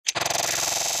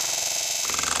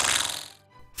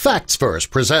Facts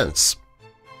First presents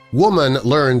Woman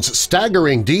learns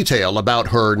staggering detail about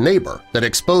her neighbor that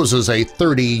exposes a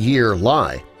 30-year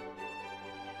lie.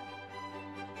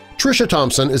 Tricia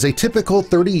Thompson is a typical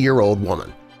 30-year-old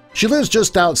woman. She lives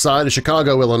just outside of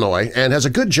Chicago, Illinois, and has a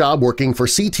good job working for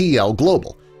CTL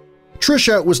Global.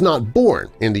 Tricia was not born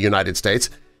in the United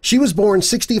States. She was born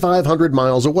 6,500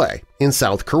 miles away in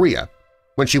South Korea.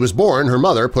 When she was born, her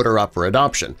mother put her up for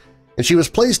adoption, and she was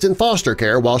placed in foster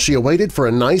care while she awaited for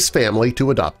a nice family to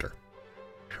adopt her.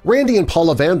 Randy and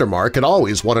Paula Vandermark had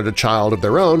always wanted a child of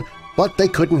their own, but they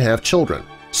couldn't have children,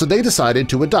 so they decided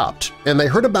to adopt, and they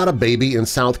heard about a baby in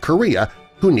South Korea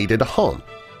who needed a home.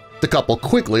 The couple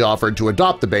quickly offered to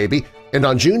adopt the baby, and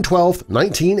on June 12,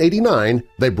 1989,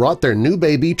 they brought their new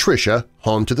baby, Tricia,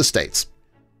 home to the States.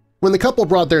 When the couple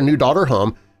brought their new daughter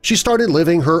home, she started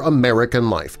living her American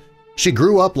life. She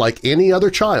grew up like any other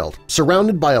child,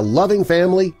 surrounded by a loving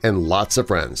family and lots of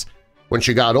friends. When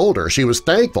she got older, she was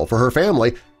thankful for her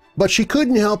family, but she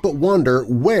couldn't help but wonder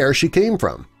where she came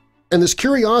from. And this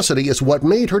curiosity is what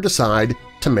made her decide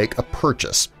to make a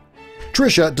purchase.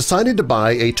 Tricia decided to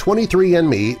buy a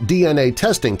 23andMe DNA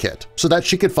testing kit so that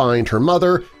she could find her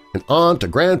mother, an aunt, a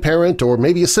grandparent, or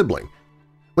maybe a sibling.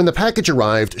 When the package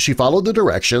arrived, she followed the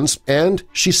directions and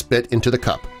she spit into the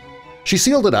cup. She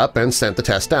sealed it up and sent the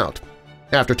test out.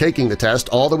 After taking the test,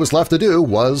 all that was left to do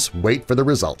was wait for the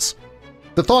results.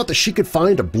 The thought that she could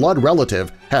find a blood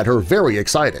relative had her very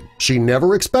excited. She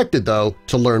never expected, though,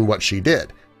 to learn what she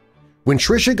did. When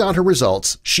Tricia got her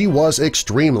results, she was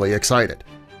extremely excited.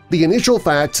 The initial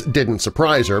facts didn't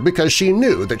surprise her because she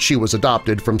knew that she was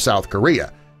adopted from South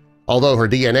Korea. Although her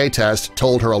DNA test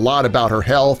told her a lot about her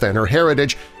health and her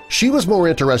heritage, she was more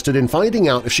interested in finding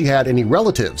out if she had any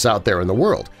relatives out there in the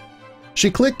world. She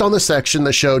clicked on the section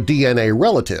that showed DNA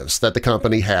relatives that the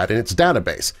company had in its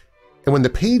database, and when the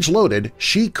page loaded,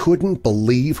 she couldn't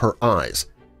believe her eyes.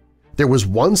 There was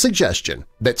one suggestion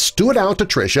that stood out to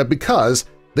Tricia because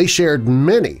they shared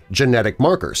many genetic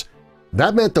markers.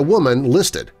 That meant the woman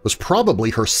listed was probably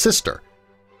her sister.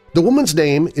 The woman's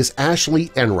name is Ashley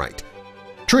Enright.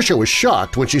 Tricia was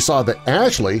shocked when she saw that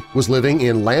Ashley was living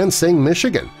in Lansing,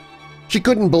 Michigan. She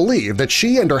couldn't believe that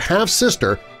she and her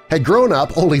half-sister had grown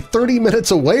up only 30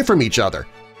 minutes away from each other.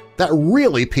 That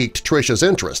really piqued Tricia's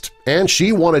interest, and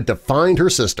she wanted to find her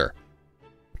sister.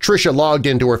 Tricia logged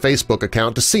into her Facebook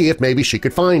account to see if maybe she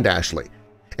could find Ashley,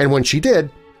 and when she did,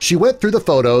 she went through the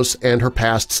photos and her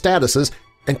past statuses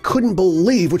and couldn't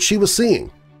believe what she was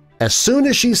seeing. As soon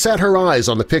as she set her eyes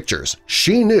on the pictures,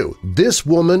 she knew this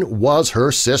woman was her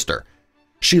sister.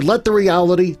 She let the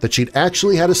reality that she'd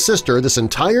actually had a sister this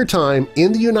entire time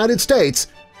in the United States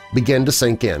begin to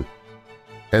sink in.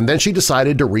 And then she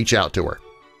decided to reach out to her.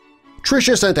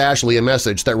 Tricia sent Ashley a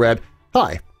message that read,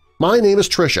 "Hi, my name is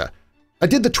Tricia. I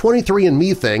did the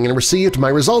 23andMe thing and received my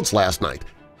results last night.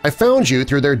 I found you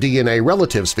through their DNA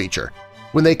relatives feature.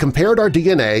 When they compared our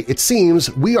DNA, it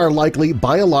seems we are likely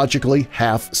biologically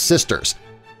half-sisters.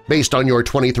 Based on your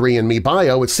 23andMe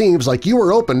bio, it seems like you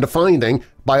were open to finding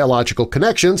biological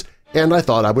connections, and I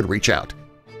thought I would reach out."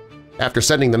 After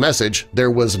sending the message, there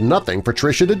was nothing for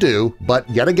Tricia to do but,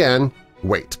 yet again,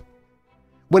 wait.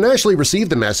 When Ashley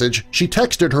received the message, she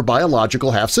texted her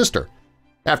biological half-sister.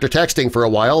 After texting for a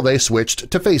while, they switched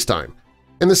to FaceTime.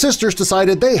 And the sisters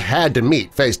decided they had to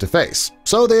meet face-to-face,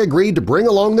 so they agreed to bring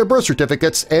along their birth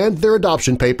certificates and their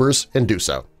adoption papers and do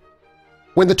so.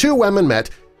 When the two women met,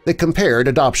 they compared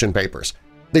adoption papers.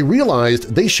 They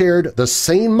realized they shared the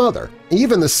same mother,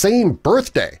 even the same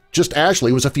birthday, just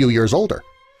Ashley was a few years older.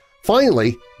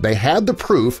 Finally, they had the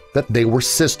proof that they were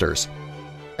sisters.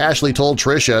 Ashley told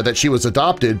Tricia that she was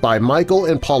adopted by Michael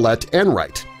and Paulette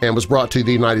Enright and was brought to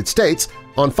the United States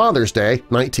on Father's Day,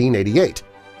 1988.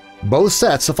 Both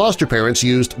sets of foster parents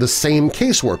used the same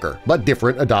caseworker but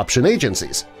different adoption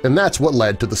agencies, and that's what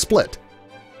led to the split.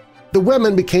 The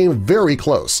women became very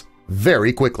close,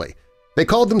 very quickly. They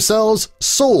called themselves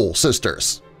Soul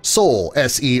Sisters. Soul,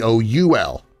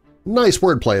 S-E-O-U-L. Nice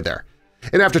wordplay there.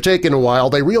 And after taking a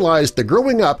while, they realized that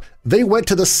growing up, they went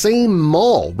to the same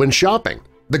mall when shopping.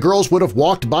 The girls would have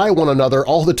walked by one another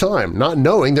all the time, not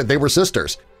knowing that they were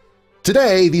sisters.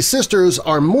 Today, these sisters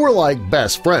are more like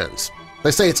best friends.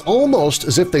 They say it's almost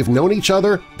as if they've known each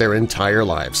other their entire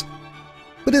lives.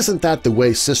 But isn't that the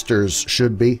way sisters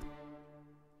should be?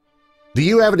 Do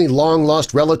you have any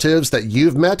long-lost relatives that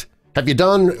you've met? Have you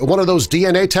done one of those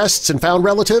DNA tests and found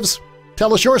relatives?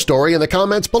 Tell us your story in the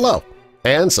comments below,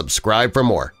 and subscribe for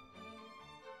more.